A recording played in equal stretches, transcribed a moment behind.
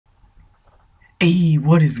Hey,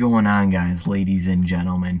 what is going on, guys, ladies and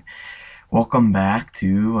gentlemen? Welcome back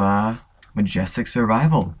to Majestic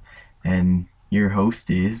Survival, and your host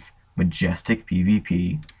is Majestic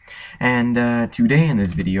PvP. And today in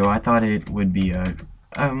this video, I thought it would be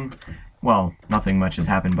well, nothing much has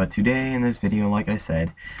happened, but today in this video, like I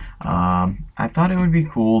said, I thought it would be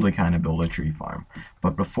cool to kind of build a tree farm.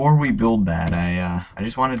 But before we build that, I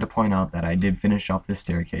just wanted to point out that I did finish off this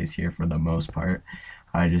staircase here for the most part.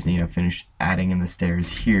 I just need to finish adding in the stairs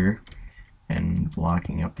here and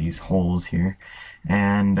blocking up these holes here.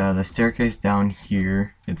 And the staircase down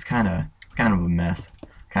here, it's kind of a mess.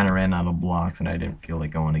 Kind of ran out of blocks and I didn't feel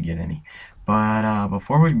like going to get any. But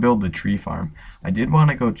before we build the tree farm, I did want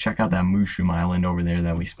to go check out that Mooshroom island over there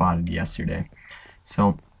that we spotted yesterday.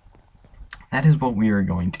 So that is what we are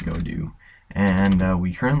going to go do. And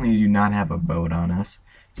we currently do not have a boat on us,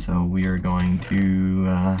 so we are going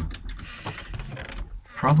to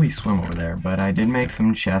probably swim over there. But I did make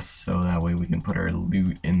some chests so that way we can put our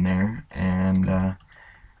loot in there. And to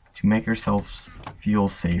make ourselves feel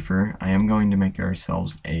safer, I am going to make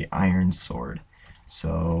ourselves a iron sword.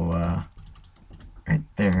 So right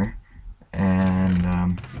there.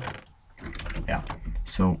 And yeah,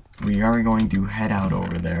 so we are going to head out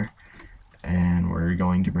over there, and we're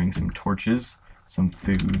going to bring some torches, some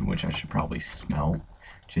food, which I should probably smelt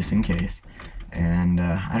just in case. And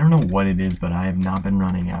I don't know what it is, but I have not been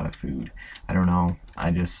running out of food. I don't know. I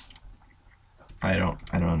don't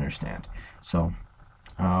understand. So,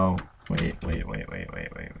 oh, wait.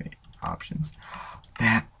 Options.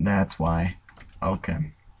 That's why.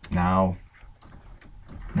 Okay. Now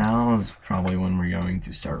is probably when we're going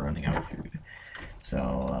to start running out of food. So,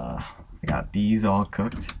 I got these all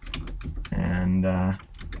cooked. And, oh,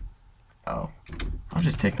 I'll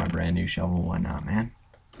just take my brand new shovel. Why not, man?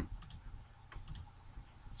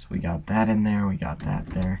 So we got that in there. We got that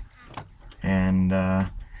there. And,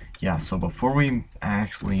 yeah, so before we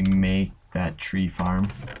actually make that tree farm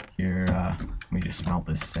here, we just smelt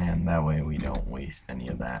this sand. That way we don't waste any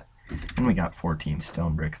of that. And we got 14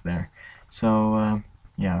 stone bricks there. So,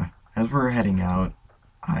 yeah, as we're heading out,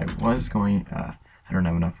 I was going, I don't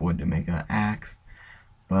have enough wood to make an axe.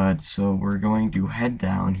 But so we're going to head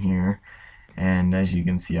down here, and as you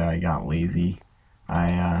can see, I got lazy.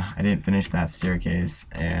 I didn't finish that staircase,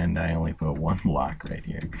 and I only put one block right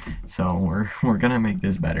here. So we're gonna make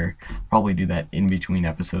this better. Probably do that in between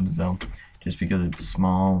episodes though, just because it's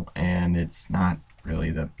small and it's not really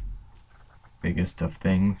the biggest of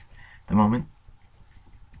things at the moment.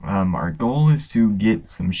 Our goal is to get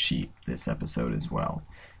some sheep this episode as well.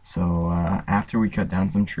 So after we cut down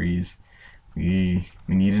some trees, we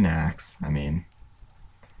need an axe. I mean,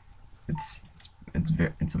 it's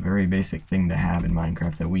a very basic thing to have in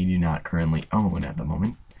Minecraft that we do not currently own at the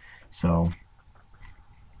moment. So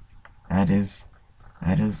that is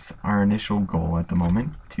our initial goal at the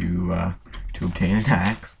moment, to obtain an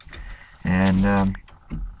axe. And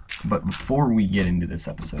but before we get into this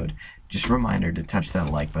episode, just a reminder to touch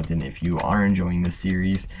that like button if you are enjoying this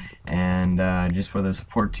series, and just for the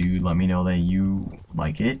support to let me know that you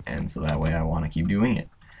like it, and so that way I want to keep doing it.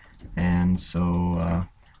 And so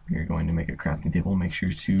we're going to make a crafting table. Make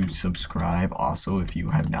sure to subscribe also if you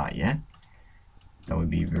have not yet. That would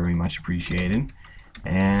be very much appreciated.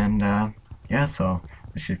 And yeah, so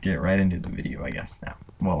let's just get right into the video, I guess, now.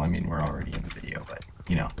 Well, I mean, we're already in the video, but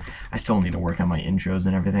you know, I still need to work on my intros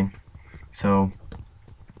and everything. So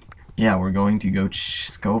yeah, we're going to go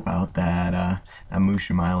scope out that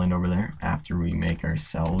Mooshroom island over there after we make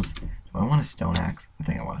ourselves. Do I want a stone axe? I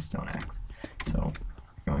think I want a stone axe. So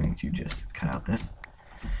we're going to just cut out this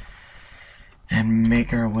and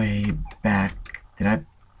make our way back. Did I?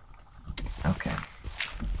 Okay.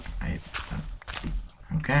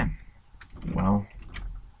 Okay. Well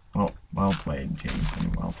played,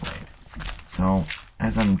 Jameson. Well played. So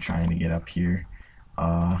as I'm trying to get up here,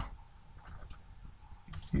 let's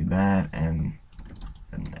do that, and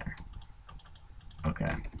then there.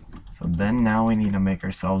 Okay. So then now we need to make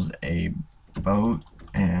ourselves a boat,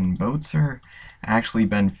 and boats are actually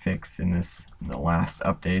been fixed in the last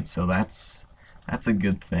update, so that's a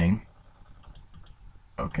good thing.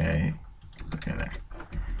 Okay. Okay, there.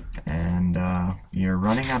 And we are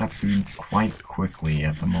running out of food quite quickly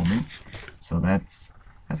at the moment, so that's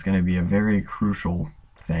going to be a very crucial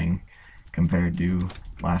thing compared to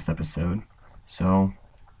last episode. So,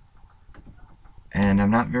 and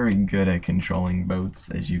I'm not very good at controlling boats,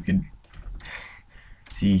 as you could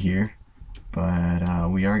see here, but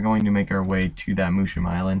we are going to make our way to that Mooshroom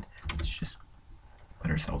island. Let's just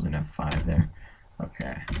put ourselves in F5 there.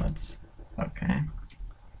 Okay, okay.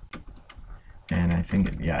 And I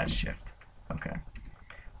think, yeah, it's shift. Okay.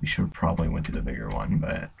 We should probably went to the bigger one,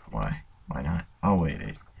 but why? Why not? Oh,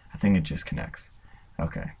 wait. I think it just connects.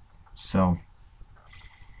 Okay. So,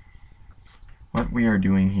 what we are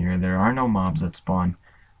doing here, there are no mobs that spawn,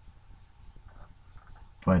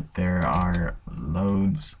 but there are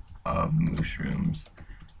loads of mushrooms,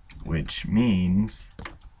 which means,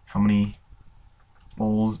 how many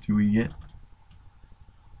bowls do we get?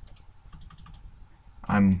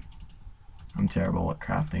 I'm terrible at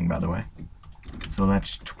crafting, by the way. So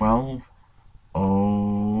that's 12.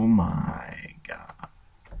 Oh my god.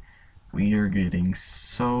 We are getting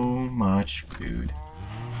so much food.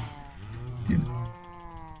 Dude.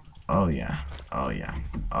 Oh yeah. Oh yeah.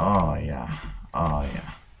 Oh yeah. Oh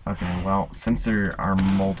yeah. Okay, well, since there are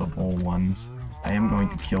multiple ones, I am going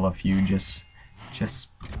to kill a few just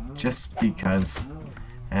because.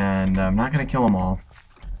 And I'm not going to kill them all.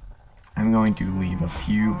 I'm going to leave a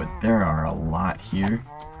few, but there are a lot here.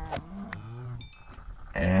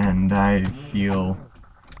 And I feel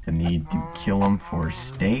the need to kill them for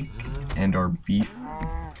steak and or beef.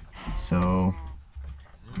 So,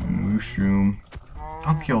 Mooshroom.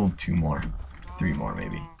 I'll kill 2 more. 3 more,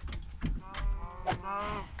 maybe.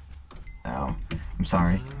 Ow. I'm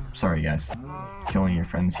sorry. Sorry, guys. Killing your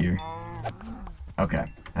friends here. Okay.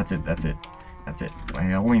 That's it. That's it. That's it.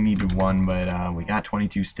 I only needed 1, but we got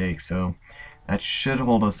 22 steaks, so that should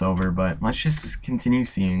hold us over. But let's just continue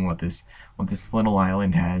seeing what this little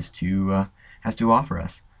island has to offer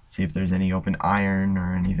us. See if there's any open iron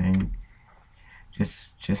or anything.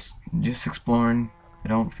 Just exploring. I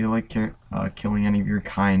don't feel like killing any of your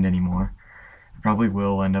kind anymore. I probably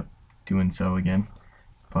will end up doing so again.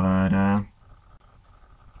 But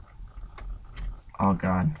oh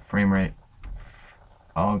god, frame rate.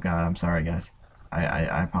 Oh god, I'm sorry guys.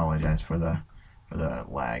 I apologize for the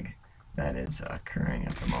lag that is occurring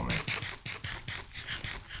at the moment.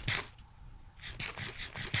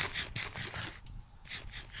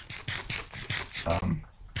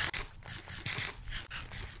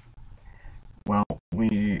 Well,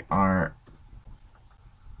 we are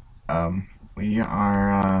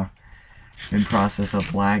in process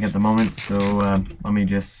of lag at the moment, so let me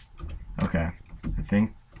just, okay, I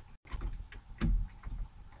think,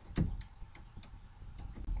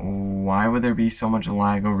 why would there be so much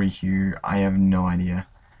lag over here? I have no idea,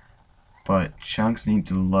 but chunks need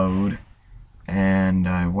to load, and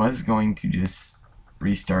I was going to just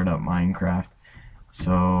restart up Minecraft,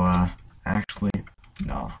 so actually,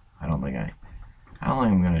 no, I don't think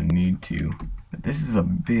I'm gonna need to, but this is a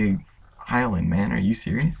big island, man. Are you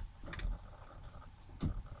serious?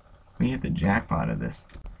 We hit the jackpot of this.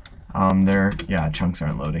 Yeah, chunks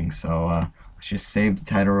aren't loading, so let's just save the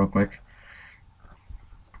title real quick.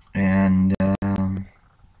 And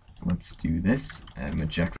let's do this, and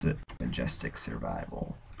Majestic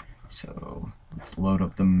Survival. So let's load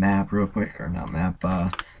up the map real quick, or not map,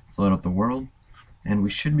 let's load up the world, and we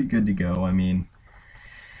should be good to go. I mean,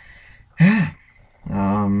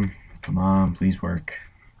 come on, please work.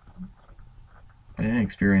 I didn't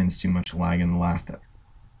experience too much lag in the last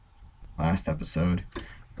episode,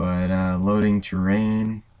 but loading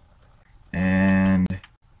terrain, and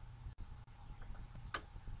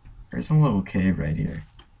there's a little cave right here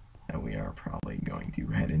that we are probably going to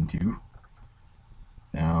head into.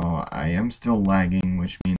 Now, I am still lagging,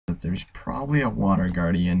 which means that there's probably a water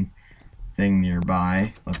guardian thing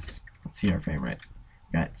nearby. Let's see our frame rate.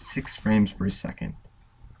 We got 6 frames per second.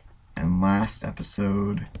 And last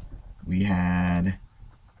episode, we had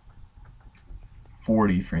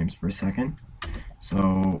 40 frames per second.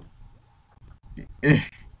 So,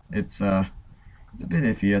 it's a bit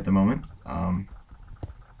iffy at the moment.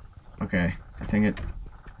 Okay, I think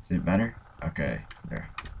is it better? Okay, there,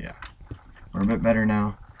 yeah. We're a bit better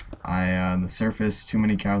now. The surface, too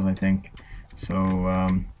many cows, I think.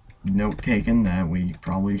 So, note taken that we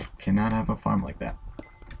probably cannot have a farm like that.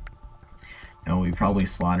 No, we probably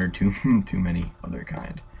slaughtered too many other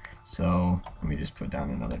kind. So, let me just put down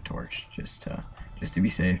another torch, just to be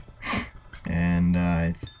safe. And,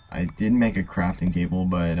 I did make a crafting table,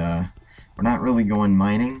 but, we're not really going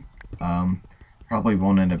mining. Probably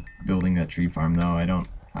won't end up building that tree farm, though.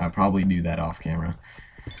 I'll probably do that off camera.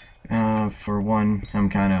 For 1, I'm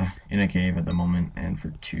kind of in a cave at the moment, and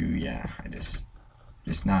for 2, yeah, I just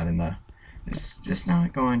not in the, just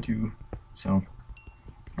not going to, so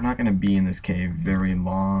we're not going to be in this cave very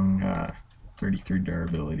long. 33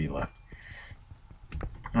 durability left.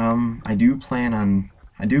 I do plan on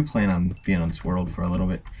being on this world for a little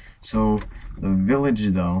bit. So the village,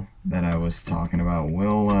 though, that I was talking about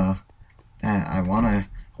will that I want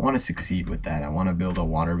to succeed with that. I want to build a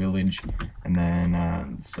water village, and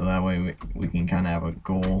then so that way we can kind of have a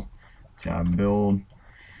goal to build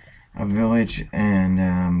a village, and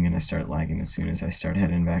I'm gonna start lagging as soon as I start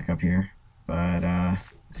heading back up here. But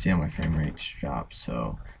let's see how my frame rate drops.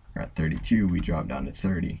 So we're at 32. We drop down to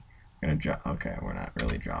 30. We're gonna drop. Okay, we're not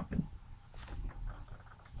really dropping.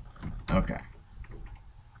 Okay.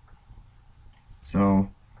 So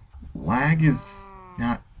lag is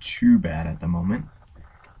not too bad at the moment.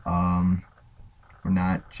 We're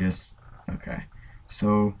not just okay.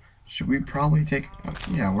 So should we probably take?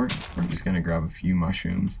 Yeah, we're just gonna grab a few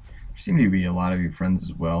mushrooms. There seem to be a lot of your friends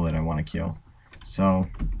as well that I want to kill. So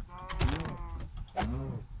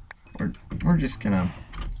we're just gonna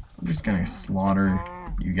slaughter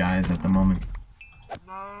you guys at the moment.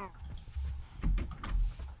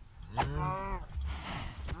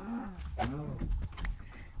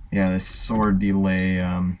 Yeah, this sword delay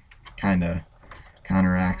kind of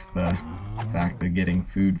counteracts the fact of getting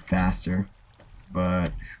food faster.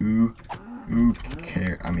 But who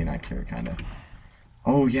care? I mean, I care kind of.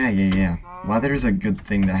 Oh yeah. Leather's a good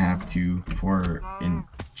thing to have too for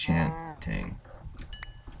enchanting.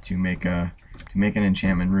 To make an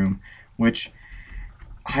enchantment room, which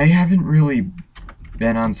I haven't really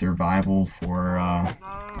been on survival for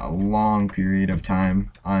a long period of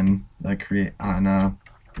time on the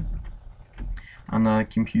on the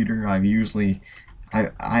computer.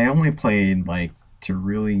 I only played like to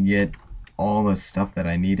really get all the stuff that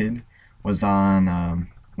I needed was on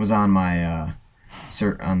my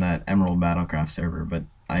on that Emerald Battlecraft server, but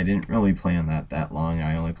I didn't really play on that long.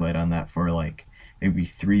 I only played on that for like maybe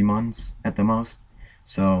 3 months at the most.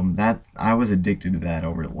 So that I was addicted to that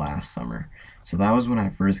over last summer. So that was when I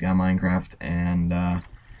first got Minecraft, and that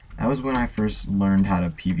was when I first learned how to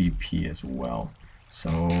PvP as well.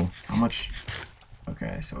 So how much?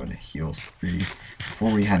 Okay, so it heals 3.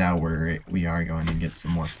 Before we head out, we are going to get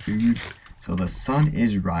some more food. So the sun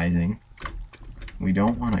is rising. We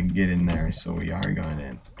don't want to get in there, so we are going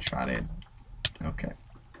to try to. Okay.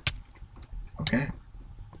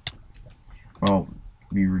 Well,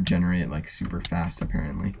 we regenerate like super fast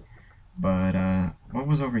apparently. But what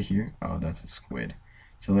was over here? Oh, that's a squid.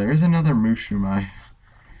 So there is another Mooshroom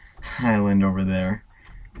island over there,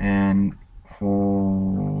 and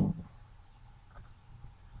oh,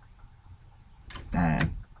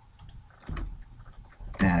 that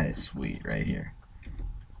is sweet right here.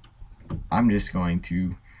 I'm just going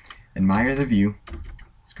to admire the view,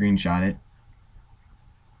 screenshot it,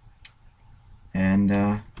 and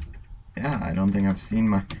yeah, I don't think I've seen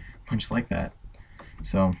much like that.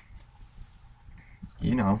 So,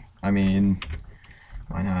 you know, I mean,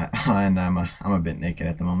 why not? And I'm a bit naked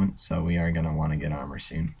at the moment, so we are gonna want to get armor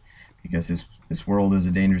soon, because this world is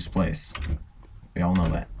a dangerous place. We all know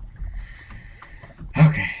that.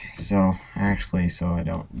 Okay, so actually, so I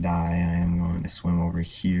don't die, I am going to swim over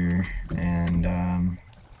here, and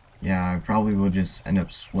yeah, I probably will just end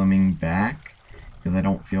up swimming back because I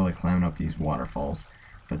don't feel like climbing up these waterfalls.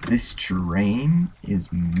 But this terrain is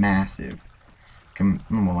massive.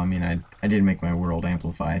 Well, I mean, I did make my world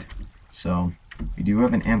amplified, so we do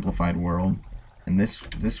have an amplified world, and this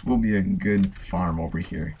will be a good farm over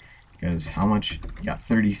here, because how much? We got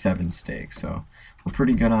 37 steaks, so we're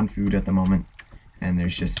pretty good on food at the moment. And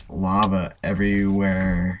there's just lava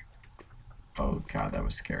everywhere. Oh god, that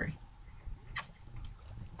was scary.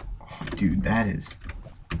 Oh, dude, that is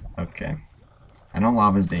okay. I know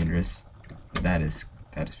lava's dangerous, but that is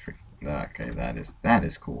pretty okay. That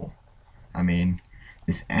is cool. I mean,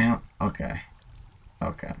 this okay.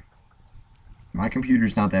 My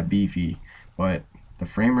computer's not that beefy, but the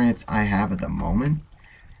frame rates I have at the moment,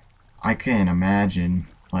 I can't imagine,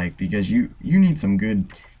 like, because you need some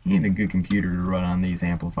good. You need a good computer to run on these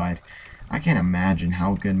amplified. I can't imagine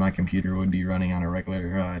how good my computer would be running on a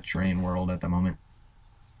regular terrain world at the moment.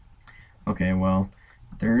 Okay, well,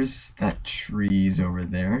 there's that trees over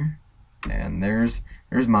there, and there's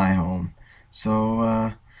my home. So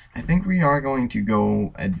I think we are going to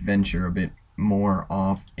go adventure a bit more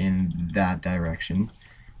off in that direction.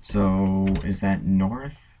 So is that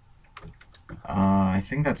north? I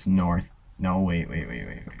think that's north. No, wait.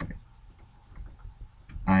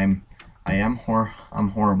 I'm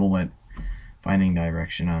horrible at finding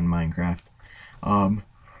direction on Minecraft.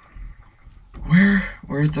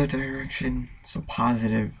 Where's the direction? So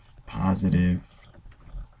positive,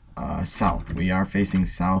 south. We are facing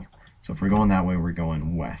south. So if we're going that way, we're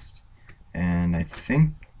going west. And I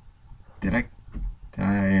think, oh,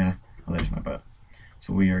 there's my butt.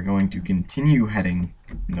 So we are going to continue heading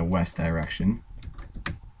in the west direction.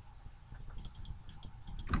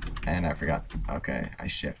 And I forgot. Okay, I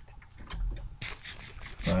shift.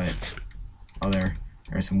 But oh, there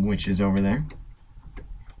are some witches over there.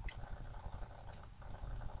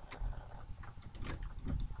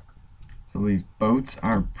 So these boats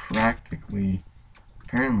are practically,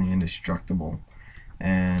 apparently indestructible.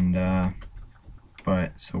 And,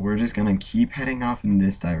 so we're just gonna keep heading off in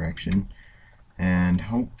this direction. And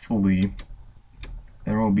hopefully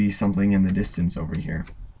there will be something in the distance over here.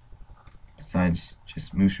 Besides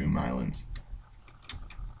just Mooshroom Islands.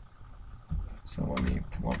 So let me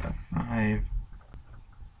pull up F5.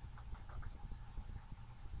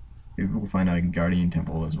 Maybe we'll find a Guardian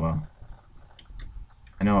Temple as well.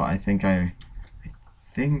 I think,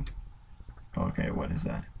 okay, what is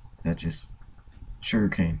that? Is that just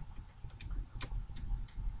sugarcane?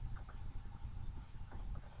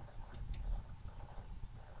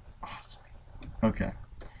 Awesome. Okay,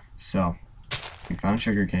 so we found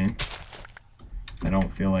sugarcane. I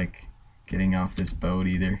don't feel like getting off this boat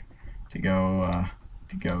either to go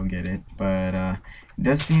get it, but it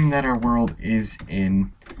does seem that our world is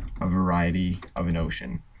in a variety of an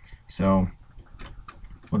ocean. So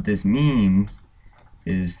what this means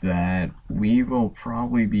is that we will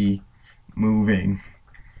probably be moving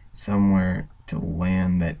somewhere to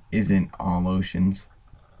land that isn't all oceans.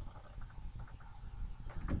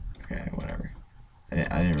 Okay, whatever.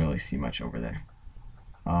 I didn't really see much over there.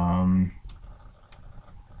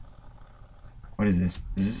 What is this?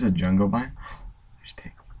 Is this a jungle biome? There's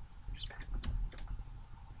pigs.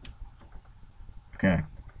 Okay.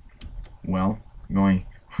 Well, we're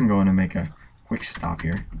going to make a quick stop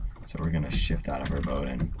here. So we're going to shift out of our boat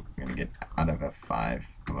and we're going to get out of F5.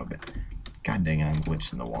 I'm a bit... God dang it, I'm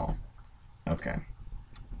glitched in the wall. Okay.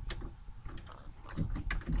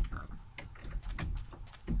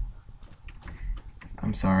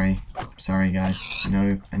 I'm sorry. Sorry, guys. I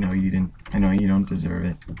know you didn't. I know you don't deserve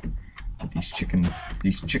it. But these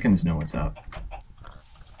chickens know what's up.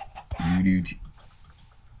 You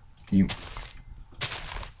do.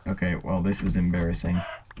 Okay, well, this is embarrassing.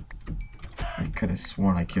 I could have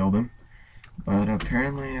sworn I killed him, but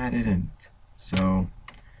apparently I didn't. So,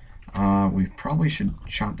 we probably should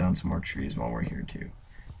chop down some more trees while we're here too.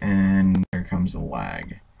 And there comes a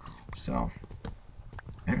lag. So,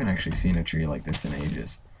 I haven't actually seen a tree like this in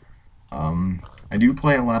ages. I do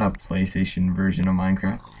play a lot of PlayStation version of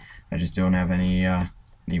Minecraft. I just don't have any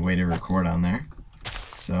way to record on there.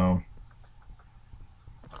 So,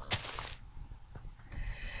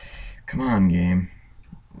 come on, game.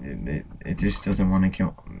 It just doesn't want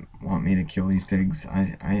me to kill these pigs.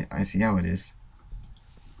 I see how it is.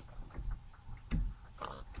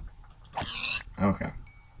 Okay.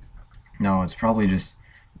 No, it's probably just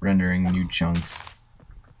rendering new chunks.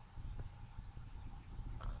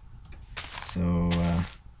 So,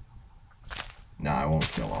 no, I won't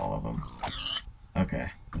kill all of them. Okay,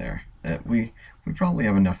 there. We probably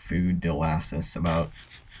have enough food to last us about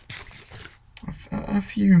a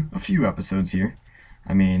few episodes here.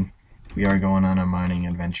 I mean, we are going on a mining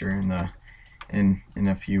adventure in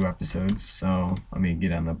a few episodes. So let me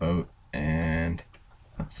get on the boat and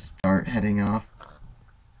let's start heading off.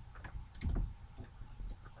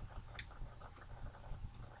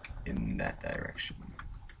 In that direction.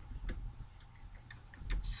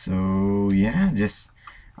 So yeah,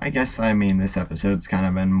 I mean this episode's kind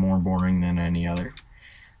of been more boring than any other.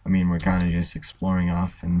 I mean, we're kind of just exploring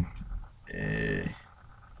off and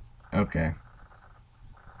okay.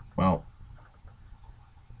 Well,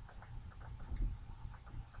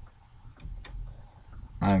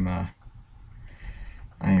 I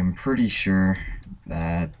am pretty sure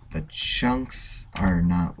that the chunks are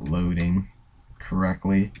not loading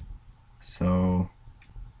correctly. So,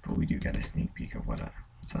 but we do get a sneak peek of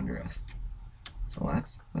what's under us. So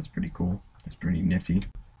that's pretty cool. That's pretty nifty.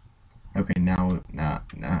 Okay, now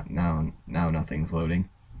nothing's loading.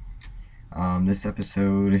 This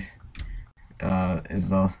episode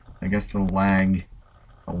is I guess the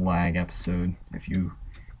lag episode, if you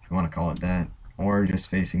want to call it that, or just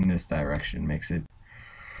facing this direction makes it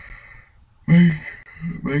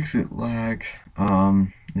lag.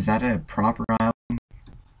 Is that a proper island?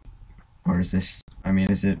 Or is this, I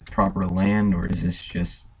mean, is it proper land, or is this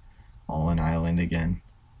just all an island again?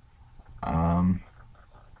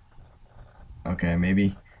 Okay,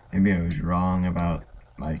 maybe I was wrong about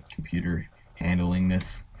my computer handling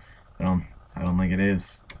this. I don't think it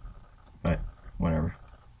is, but whatever.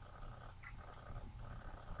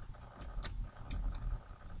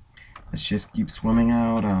 Let's just keep swimming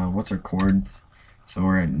out. What's our chords? So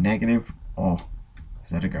we're at negative. Oh,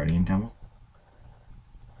 is that a Guardian Temple?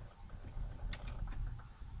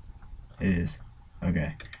 It is.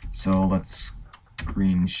 Okay, so let's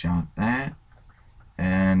screenshot that.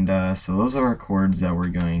 And so those are our chords that we're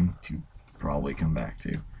going to probably come back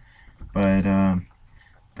to. But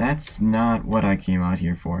that's not what I came out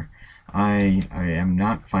here for. I am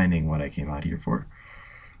not finding what I came out here for.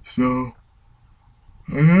 So,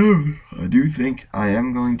 I do think I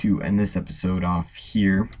am going to end this episode off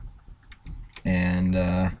here. And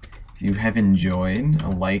if you have enjoyed, a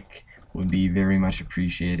like would be very much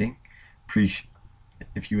appreciating.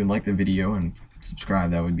 If you would like the video and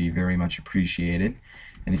subscribe, that would be very much appreciated.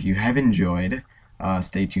 And if you have enjoyed,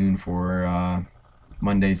 stay tuned for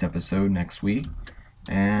Monday's episode next week.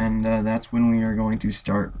 And that's when we are going to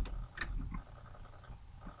start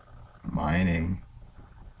mining.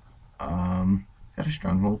 Is that a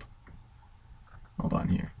stronghold? Hold on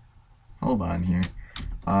here.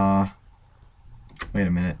 Wait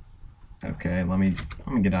a minute. Okay, let me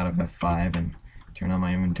get out of F5 and turn on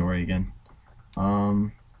my inventory again.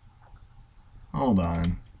 Hold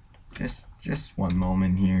on. Just one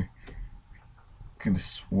moment here. Could have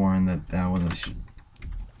sworn that was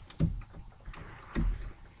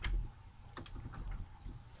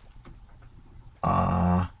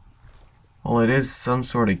a well, it is some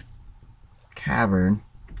sort of cavern,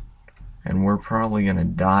 and we're probably gonna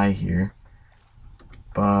die here.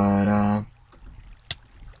 But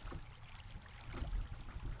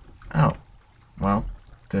oh, well,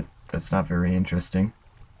 that's not very interesting.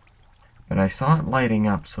 But I saw it lighting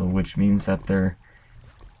up, so which means that there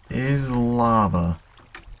is lava.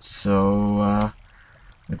 So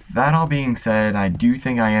with that all being said, I do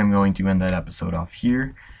think I am going to end that episode off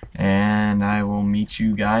here, and I will meet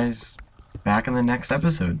you guys back in the next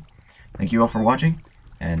episode. Thank you all for watching,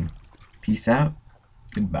 and peace out.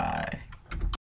 Goodbye.